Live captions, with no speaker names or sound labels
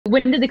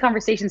When did the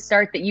conversation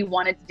start that you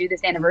wanted to do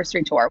this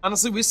anniversary tour?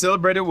 Honestly, we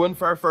celebrated one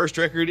for our first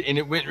record and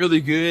it went really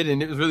good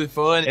and it was really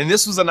fun. And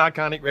this was an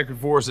iconic record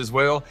for us as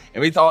well.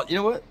 And we thought, you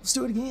know what, let's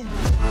do it again.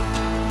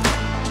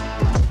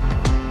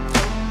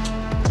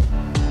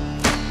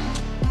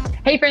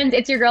 Hey friends,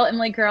 it's your girl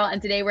Emily Curl,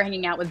 and today we're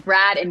hanging out with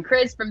Brad and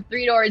Chris from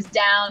Three Doors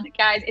Down.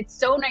 Guys, it's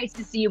so nice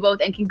to see you both,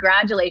 and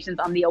congratulations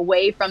on the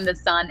Away from the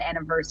Sun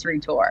anniversary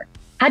tour.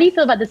 How do you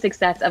feel about the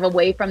success of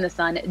Away from the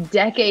Sun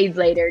decades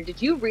later?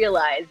 Did you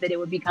realize that it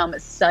would become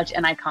such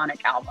an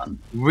iconic album?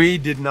 We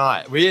did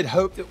not. We had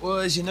hoped it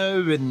was,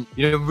 and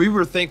we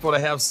were thankful to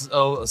have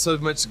so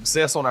much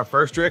success on our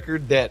first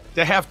record that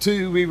to have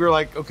two, we were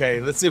like, okay,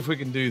 let's see if we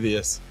can do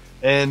this.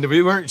 And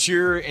we weren't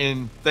sure,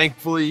 and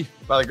thankfully,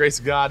 by the grace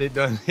of God, it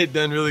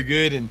done really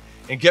good and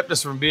kept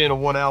us from being a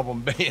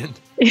one-album band.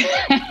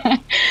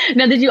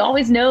 Now, did you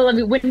always know,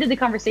 when did the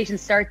conversation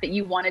start that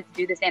you wanted to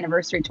do this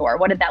anniversary tour?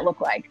 What did that look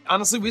like?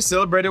 Honestly, we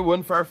celebrated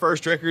one for our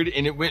first record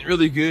and it went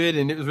really good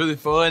and it was really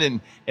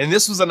fun. And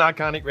this was an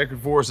iconic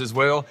record for us as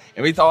well.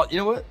 And we thought, you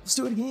know what, let's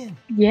do it again.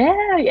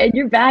 Yeah, and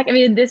you're back. I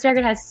mean, this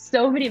record has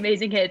so many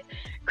amazing hits.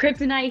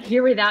 Kryptonite,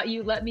 Here Without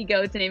You, Let Me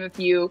Go, to name a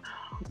few.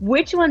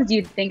 Which ones do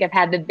you think have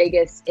had the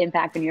biggest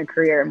impact on your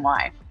career and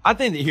why? I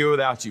think that Here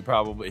Without You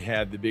probably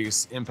had the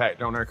biggest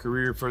impact on our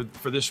career for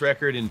this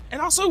record. And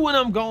also When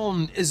I'm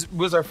Gone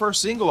was our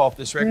first single off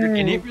this record.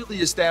 And it really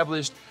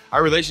established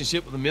our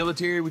relationship with the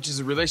military, which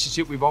is a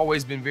relationship we've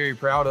always been very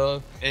proud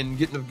of. And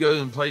getting to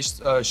go and play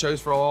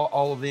shows for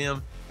all of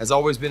them has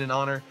always been an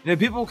honor.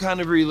 People kind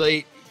of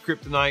relate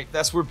Kryptonite.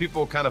 That's where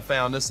people kind of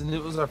found us. And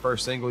it was our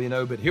first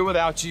single, But Here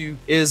Without You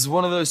is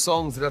one of those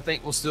songs that I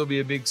think will still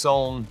be a big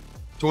song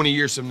 20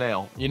 years from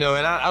now, and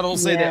I don't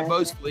say that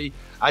boastfully.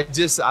 I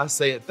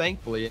say it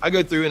thankfully. I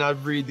go through and I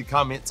read the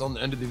comments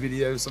under the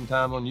video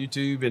sometime on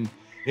YouTube, and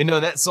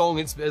that song,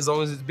 it's as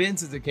long as it's been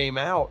since it came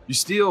out,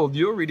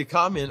 you'll read a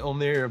comment on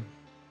there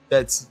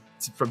that's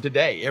from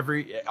today,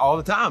 all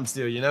the time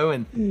still,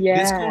 and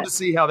it's cool to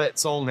see how that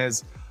song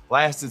has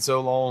lasted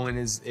so long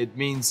and it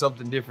means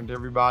something different to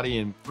everybody,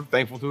 and we're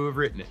thankful to have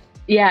written it.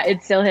 Yeah,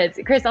 it still hits.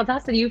 Chris, I'll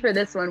toss to you for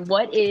this one.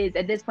 What is,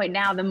 at this point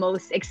now, the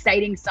most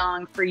exciting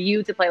song for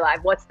you to play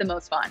live? What's the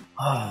most fun?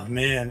 Oh,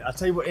 man. I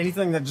tell you what,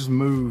 anything that just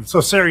moves.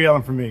 So Sarah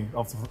Yellen for me,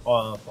 off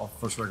the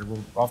first record,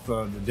 off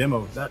the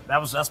demo,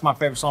 that's my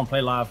favorite song to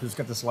play live, because it's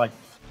got this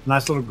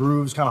nice little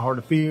grooves, kind of hard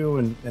to feel,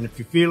 and if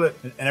you feel it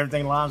and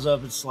everything lines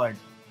up, it's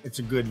it's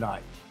a good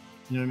night.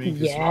 You know what I mean?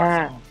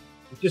 Yeah.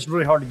 It's just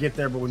really hard to get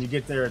there, but when you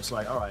get there, it's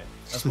like, all right,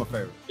 that's my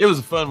favorite. It was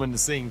a fun one to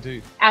sing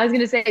too. I was going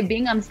to say,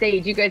 being on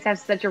stage, you guys have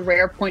such a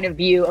rare point of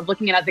view of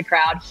looking at the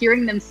crowd,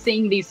 hearing them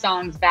sing these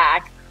songs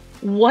back.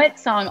 What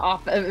song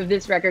off of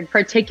this record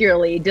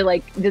particularly do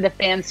the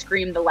fans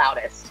scream the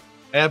loudest?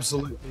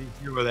 Absolutely,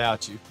 Here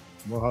Without You.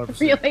 100%.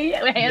 Really?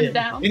 Hands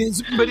down?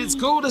 But it's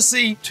cool to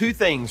see two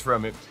things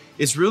from it.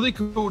 It's really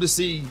cool to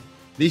see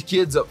these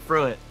kids up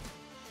front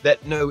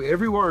that know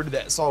every word of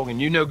that song, and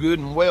good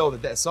and well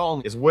that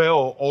song is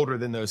well older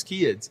than those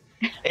kids.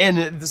 And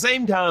at the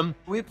same time,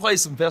 we play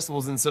some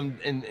festivals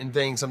and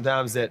things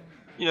sometimes that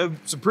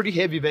some pretty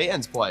heavy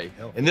bands play,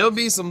 and there'll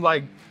be some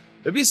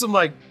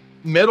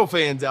metal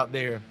fans out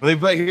there. When they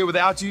play Here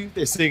Without You,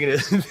 they're singing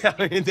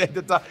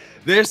it.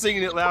 They're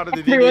singing it louder than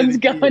everyone's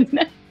going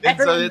nuts.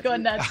 Everyone's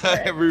going nuts.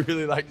 We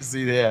really like to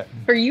see that.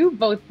 For you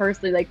both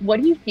personally, what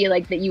do you feel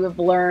like that you have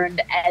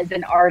learned as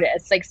an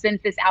artist,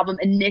 since this album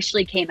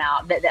initially came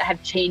out, that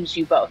have changed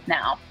you both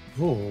now?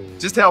 Ooh.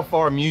 Just how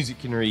far music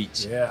can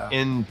reach. Yeah.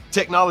 And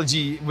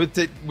technology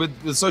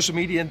with social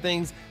media and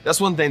things.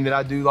 That's one thing that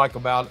I do like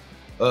about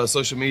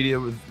social media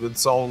with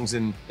songs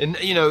and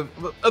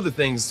other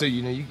things too.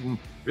 You can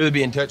really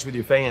be in touch with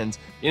your fans.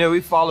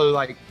 We follow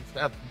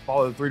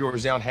the Three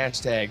Doors Down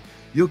hashtag.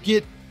 You'll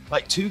get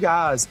two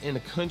guys in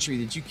a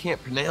country that you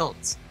can't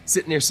pronounce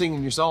sitting there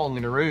singing your song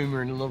in a room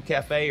or in a little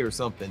cafe or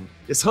something.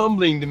 It's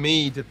humbling to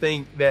me to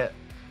think that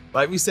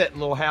we sat in a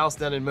little house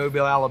down in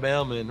Mobile,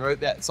 Alabama and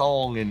wrote that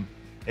song,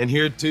 and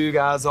here two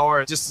guys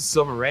are just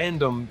some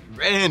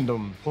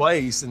random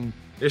place, and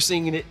they're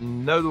singing it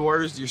and know the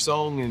words to your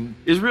song, and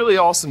it's really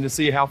awesome to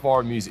see how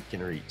far music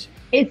can reach.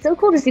 It's so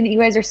cool to see that you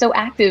guys are so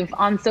active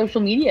on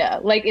social media.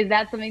 Is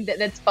that something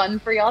that's fun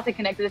for y'all to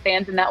connect with the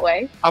fans in that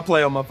way? I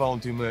play on my phone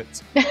too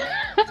much.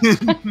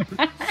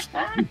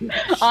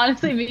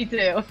 Honestly, me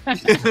too.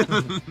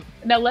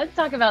 Now let's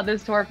talk about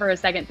this tour for a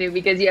second too,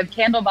 because you have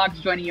Candlebox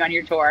joining you on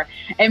your tour.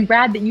 And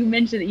Brad, that you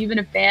mentioned that you've been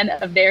a fan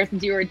of theirs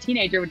since you were a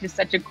teenager, which is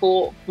such a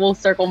cool full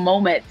circle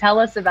moment. Tell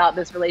us about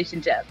this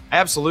relationship.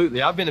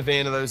 Absolutely. I've been a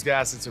fan of those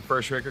guys since their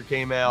first record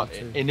came out.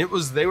 And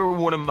they were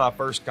one of my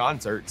first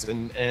concerts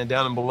and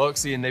down in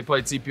Biloxi, and they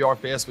played CPR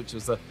Fest, which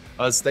was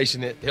a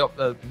station that helped,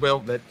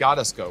 that got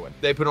us going.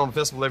 They put on a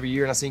festival every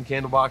year, and I seen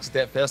Candlebox at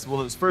that festival.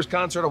 And it was the first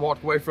concert I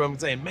walked away from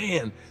saying,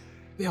 man,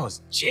 they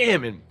was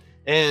jamming.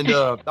 And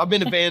I've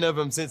been a fan of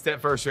them since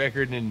that first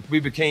record, and we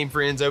became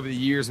friends over the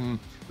years. And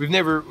we've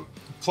never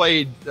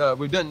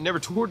never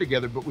toured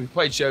together, but we've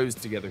played shows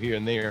together here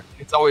and there.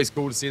 It's always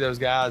cool to see those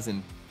guys,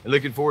 and and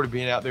looking forward to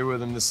being out there with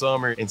them this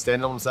summer and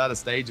standing on the side of the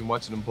stage and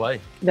watching them play.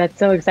 That's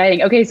so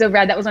exciting. Okay, so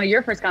Brad, that was one of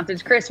your first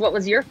concerts. Chris, what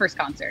was your first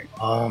concert?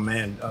 Oh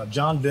man,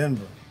 John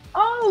Denver.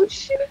 Oh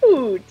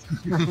shoot!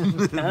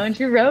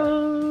 Country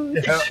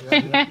Road.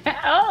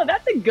 Oh,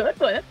 that's a good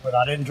one. But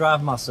I didn't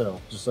drive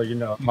myself, just so you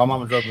know. My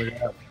mama drove me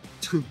out.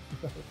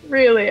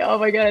 Really? Oh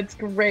my God, it's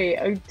great.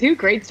 Two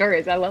great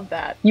stories. I love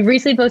that. You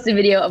recently posted a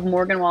video of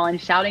Morgan Wallen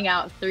shouting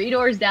out Three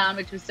Doors Down,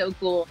 which was so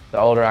cool. The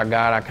older I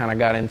got, I kind of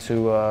got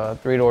into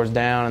Three Doors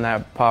Down and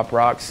that pop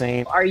rock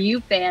scene. Are you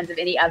fans of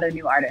any other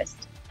new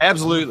artists?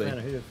 Absolutely. I'm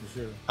a fan of his, for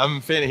sure. I'm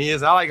a fan of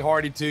his. I like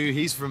Hardy too.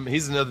 He's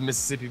another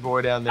Mississippi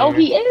boy down there. Oh,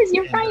 he is.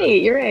 You're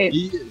right. You're right.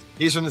 He is.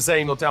 He's from the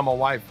same little town my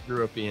wife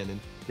grew up in, and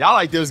I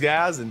like those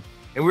guys. And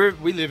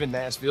we live in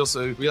Nashville,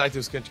 so we like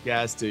those country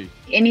guys too.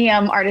 Any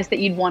artists that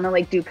you'd want to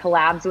like do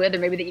collabs with, or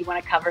maybe that you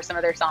want to cover some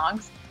of their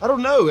songs? I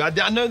don't know.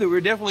 I know that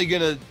we're definitely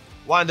gonna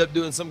wind up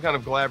doing some kind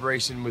of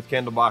collaboration with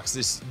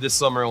Candlebox this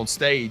summer on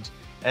stage.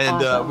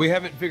 And Awesome. We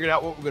haven't figured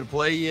out what we're going to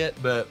play yet,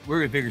 but we're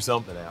going to figure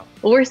something out.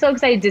 Well, we're so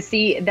excited to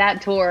see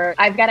that tour.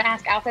 I've got to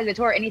ask, outside the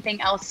tour, anything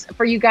else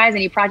for you guys?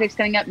 Any projects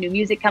coming up, new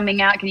music coming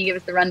out? Can you give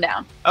us the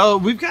rundown?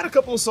 We've got a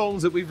couple of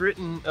songs that we've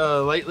written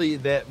lately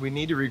that we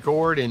need to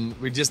record, and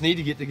we just need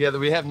to get together.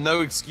 We have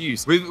no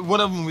excuse. One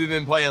of them we've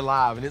been playing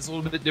live, and it's a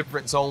little bit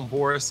different song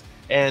for us.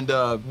 And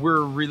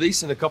we're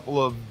releasing a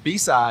couple of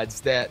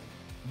B-sides that,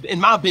 in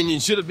my opinion,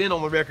 should have been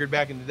on the record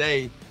back in the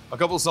day. A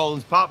couple of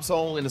songs, pop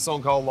song and a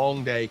song called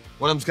Long Day.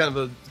 One of them's kind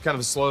of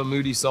a slow,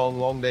 moody song.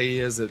 Long Day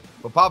is a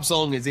pop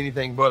song is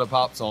anything but a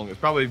pop song. It's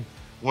probably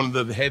one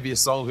of the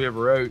heaviest songs we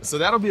ever wrote. So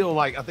that'll be on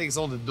I think it's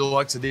on the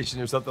deluxe edition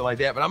or something like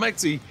that. But I'm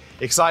actually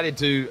excited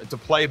to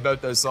play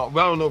both those songs.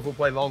 Well, I don't know if we'll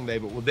play Long Day,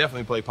 but we'll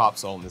definitely play pop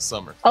song this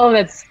summer. Oh,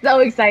 that's so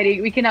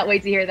exciting. We cannot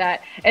wait to hear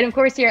that. And of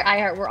course, here at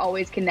iHeart, we're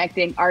always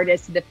connecting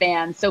artists to the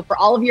fans. So for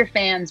all of your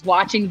fans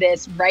watching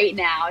this right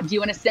now, do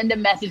you want to send a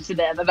message to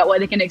them about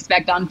what they can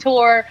expect on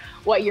tour,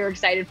 what you're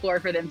excited for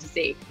them to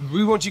see?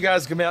 We want you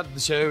guys to come out to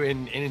the show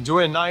and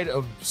enjoy a night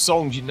of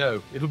songs you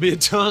know. It'll be a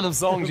ton of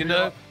songs you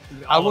know.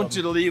 I want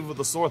you to leave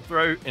with a sore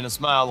throat and a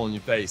smile on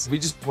your face. We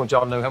just want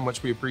y'all to know how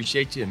much we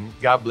appreciate you, and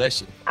God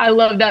bless you. I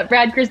love that.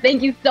 Brad, Chris,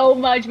 thank you so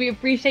much. We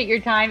appreciate your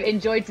time.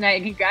 Enjoy tonight,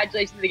 and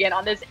congratulations again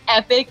on this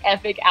epic,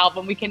 epic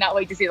album. We cannot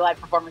wait to see the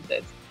live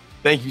performances.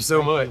 Thank you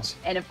so much.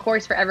 And of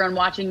course, for everyone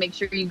watching, make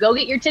sure you go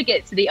get your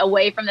tickets to the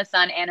Away from the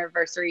Sun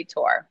Anniversary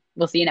Tour.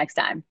 We'll see you next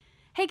time.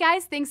 Hey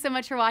guys, thanks so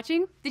much for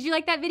watching. Did you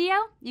like that video?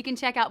 You can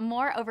check out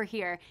more over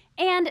here.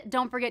 And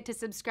don't forget to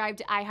subscribe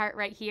to iHeart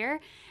right here.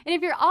 And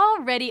if you're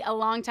already a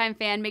longtime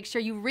fan, make sure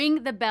you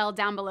ring the bell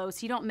down below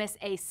so you don't miss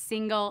a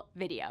single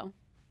video.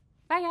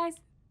 Bye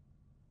guys.